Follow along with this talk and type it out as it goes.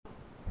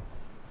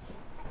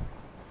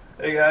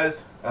Hey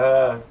guys,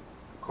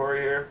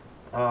 Corey here.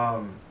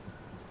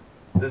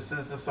 This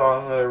is the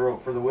song that I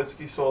wrote for the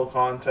Whiskey Soul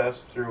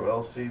contest through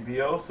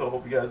LCBO, so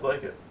hope you guys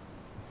like it.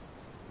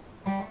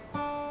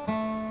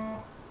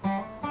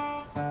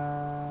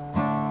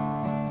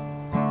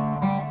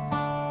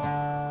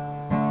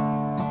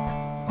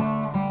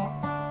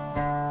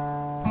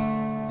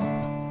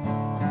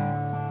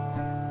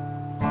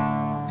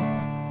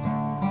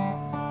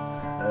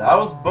 I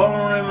was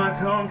born in the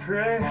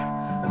country,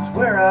 that's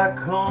where I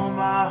call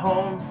my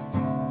home.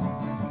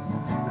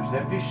 There's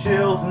empty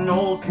shells and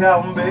old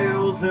cotton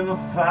bales, and the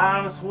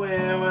finest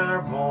women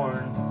are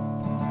born.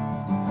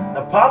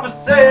 Now Papa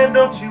said,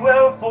 don't you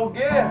ever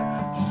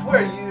forget just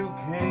where you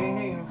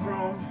came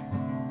from,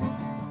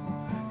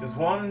 'cause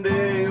one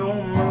day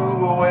you'll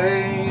move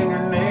away and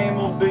your name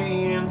will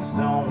be in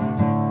stone.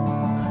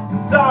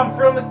 'Cause I'm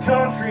from the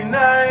country and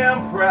I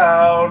am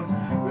proud.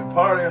 We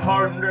party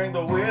hard and drink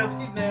the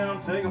whiskey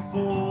down, take a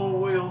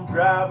four-wheel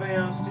drive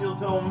in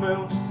steel-toe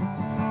boots.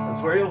 That's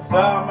where you'll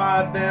find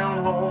my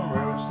down-home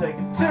roots. Take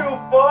it too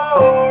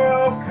far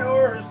up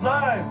Coors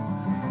Light,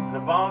 and a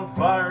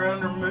bonfire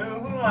under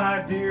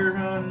moonlight, deer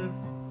hunting,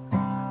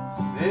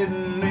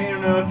 sitting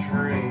in a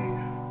tree.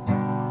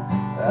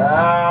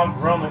 I'm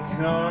from the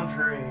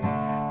country.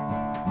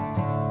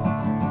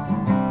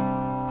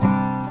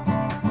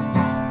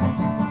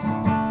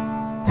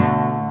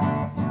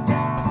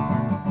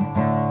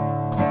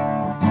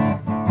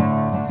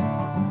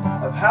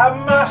 I've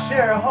had my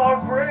share of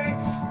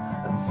heartbreaks,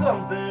 that's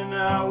something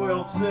I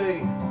will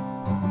say.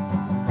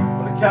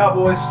 But a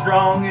cowboy's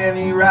strong and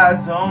he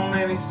rides on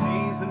and he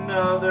sees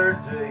another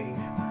day.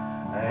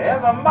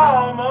 And my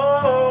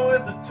mama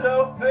is the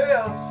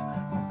toughest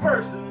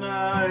person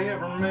I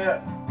ever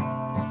met.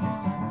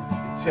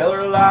 You tell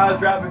her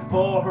lies right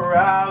before her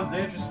eyes,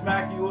 then she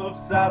smack you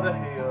upside the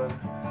head.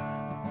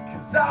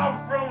 'Cause I'm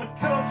from the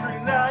country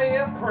and I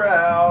am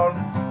proud.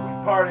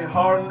 We party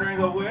hard and drink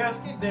the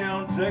whiskey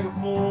down, take a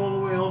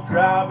four-wheel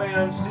drive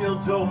and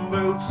steel-toe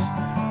boots.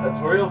 That's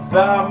where you'll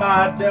find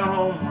my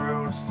down-home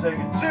roots. Take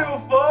it too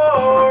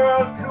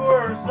far up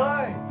Coors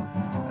Light,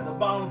 and a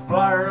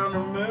bonfire under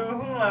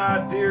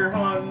moonlight, deer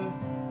hunting,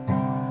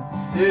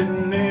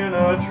 sitting in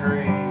a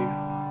tree.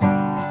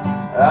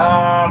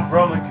 I'm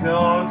from the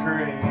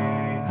country.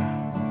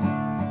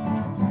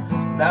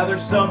 Now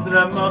there's something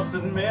I must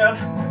admit,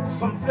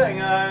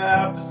 something I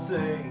have to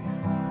say.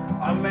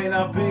 I may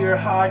not be your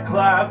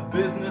high-class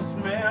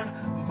businessman,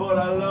 but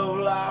I love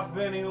life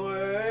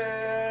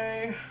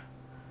anyway.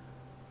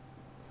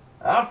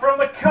 I'm from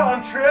the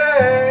country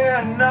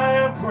and I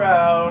am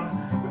proud.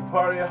 We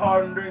party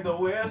hard and drink the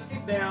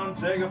whiskey down,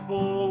 take a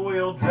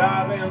four-wheel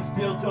drive and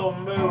steel-toe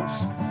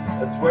boots.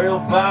 That's where you'll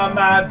find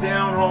my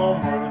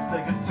down-home roots.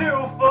 Take it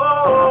too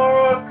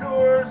far up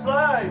Coors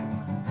Light,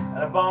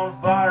 at a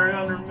bonfire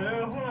under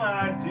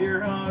moonlight,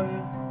 deer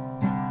hunting,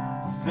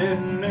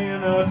 sitting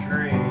in a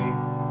tree.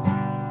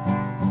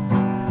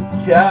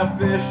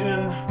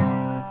 Catfishing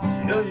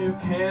till you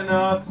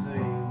cannot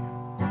see.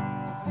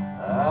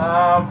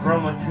 I'm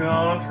from the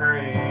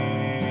country.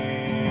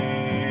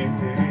 Hey,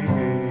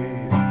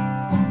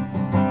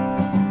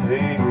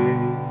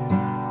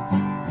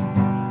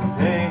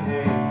 hey,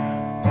 hey.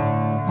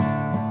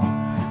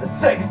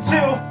 Take it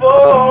too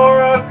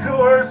far up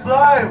Coors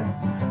Light,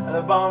 and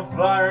the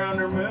bonfire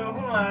under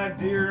moonlight,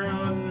 deer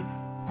hunting,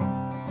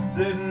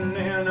 sitting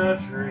in a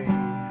tree.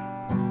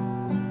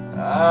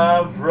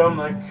 I'm from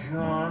the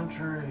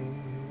country.